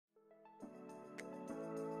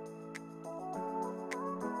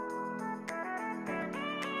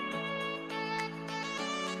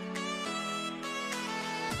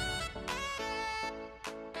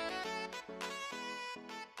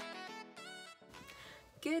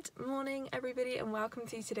Good morning everybody and welcome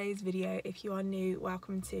to today's video. If you are new,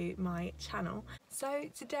 welcome to my channel.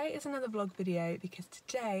 So today is another vlog video because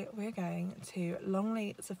today we're going to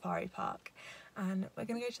Longleat Safari Park and we're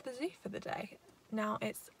going to go to the zoo for the day. Now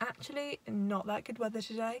it's actually not that good weather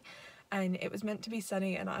today and it was meant to be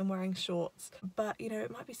sunny and I'm wearing shorts, but you know,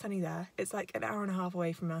 it might be sunny there. It's like an hour and a half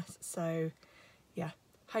away from us, so yeah,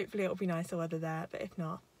 hopefully it'll be nicer weather there, but if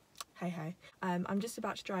not, hey hey. I'm just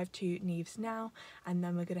about to drive to Neves now and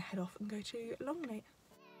then we're going to head off and go to Longleat.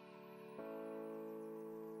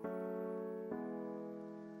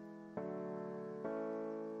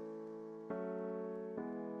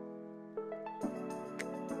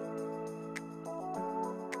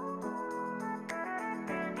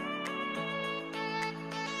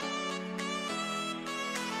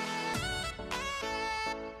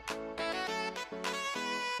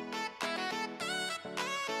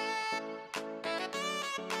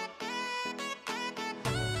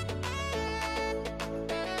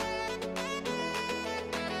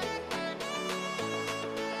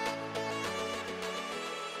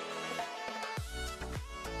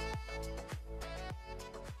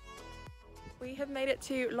 We have made it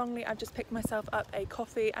to Longleat. I've just picked myself up a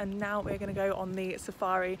coffee and now we're going to go on the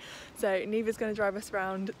safari. So Neva's going to drive us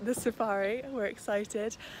around the safari. We're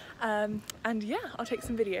excited. And yeah, I'll take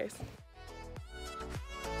some videos.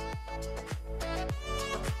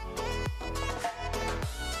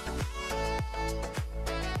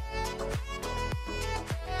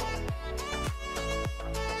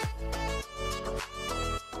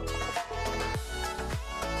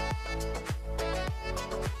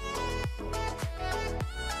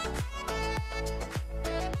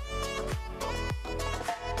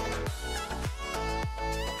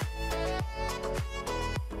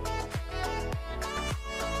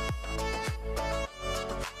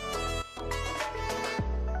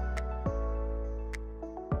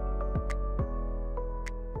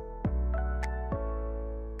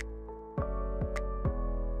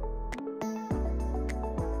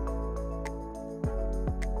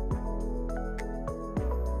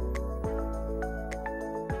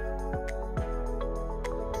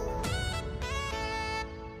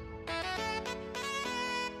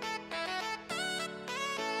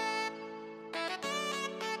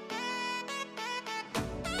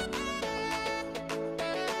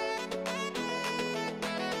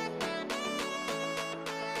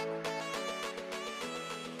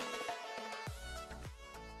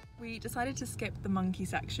 We decided to skip the monkey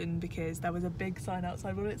section because there was a big sign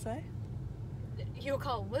outside. What did it say? Your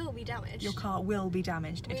car will be damaged. Your car will be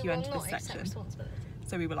damaged if you enter this section.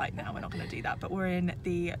 So we were like, no, we're not going to do that. But we're in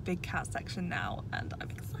the big cat section now and I'm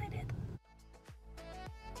excited.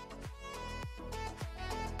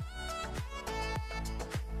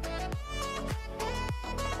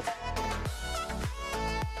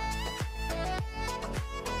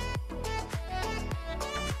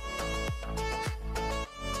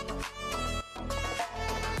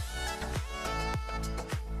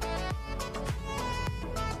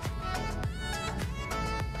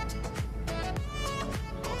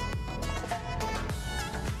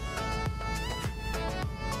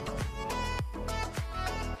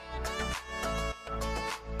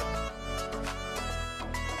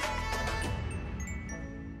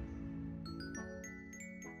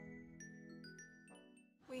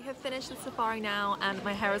 We have finished the safari now and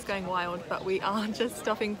my hair is going wild, but we are just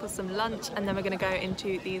stopping for some lunch and then we're going to go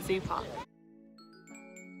into the zoo park.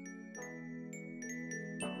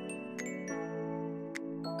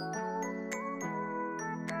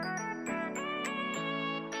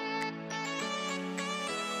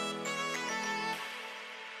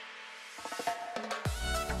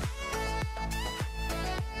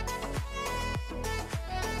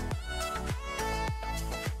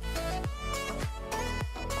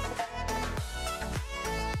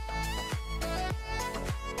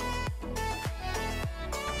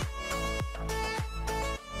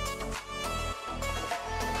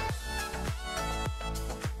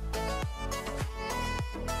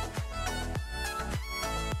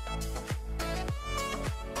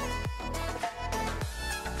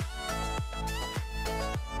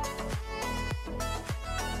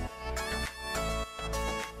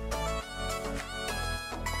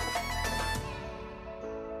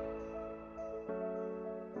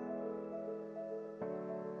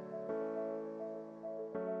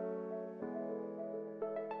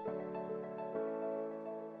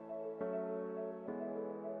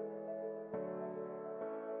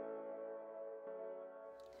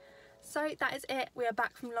 So that is it. We are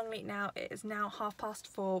back from Longleat now. It is now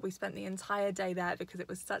 4:30. We spent the entire day there because it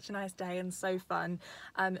was such a nice day and so fun.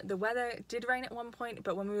 The weather did rain at one point,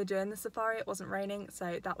 but when we were doing the safari it wasn't raining,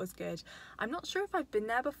 so that was good. I'm not sure if I've been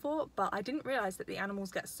there before, but I didn't realise that the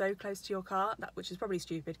animals get so close to your car, which is probably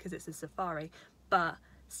stupid because it's a safari, but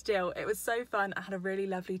still, it was so fun. I had a really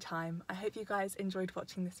lovely time. I hope you guys enjoyed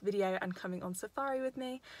watching this video and coming on safari with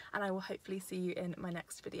me, and I will hopefully see you in my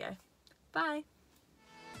next video. Bye!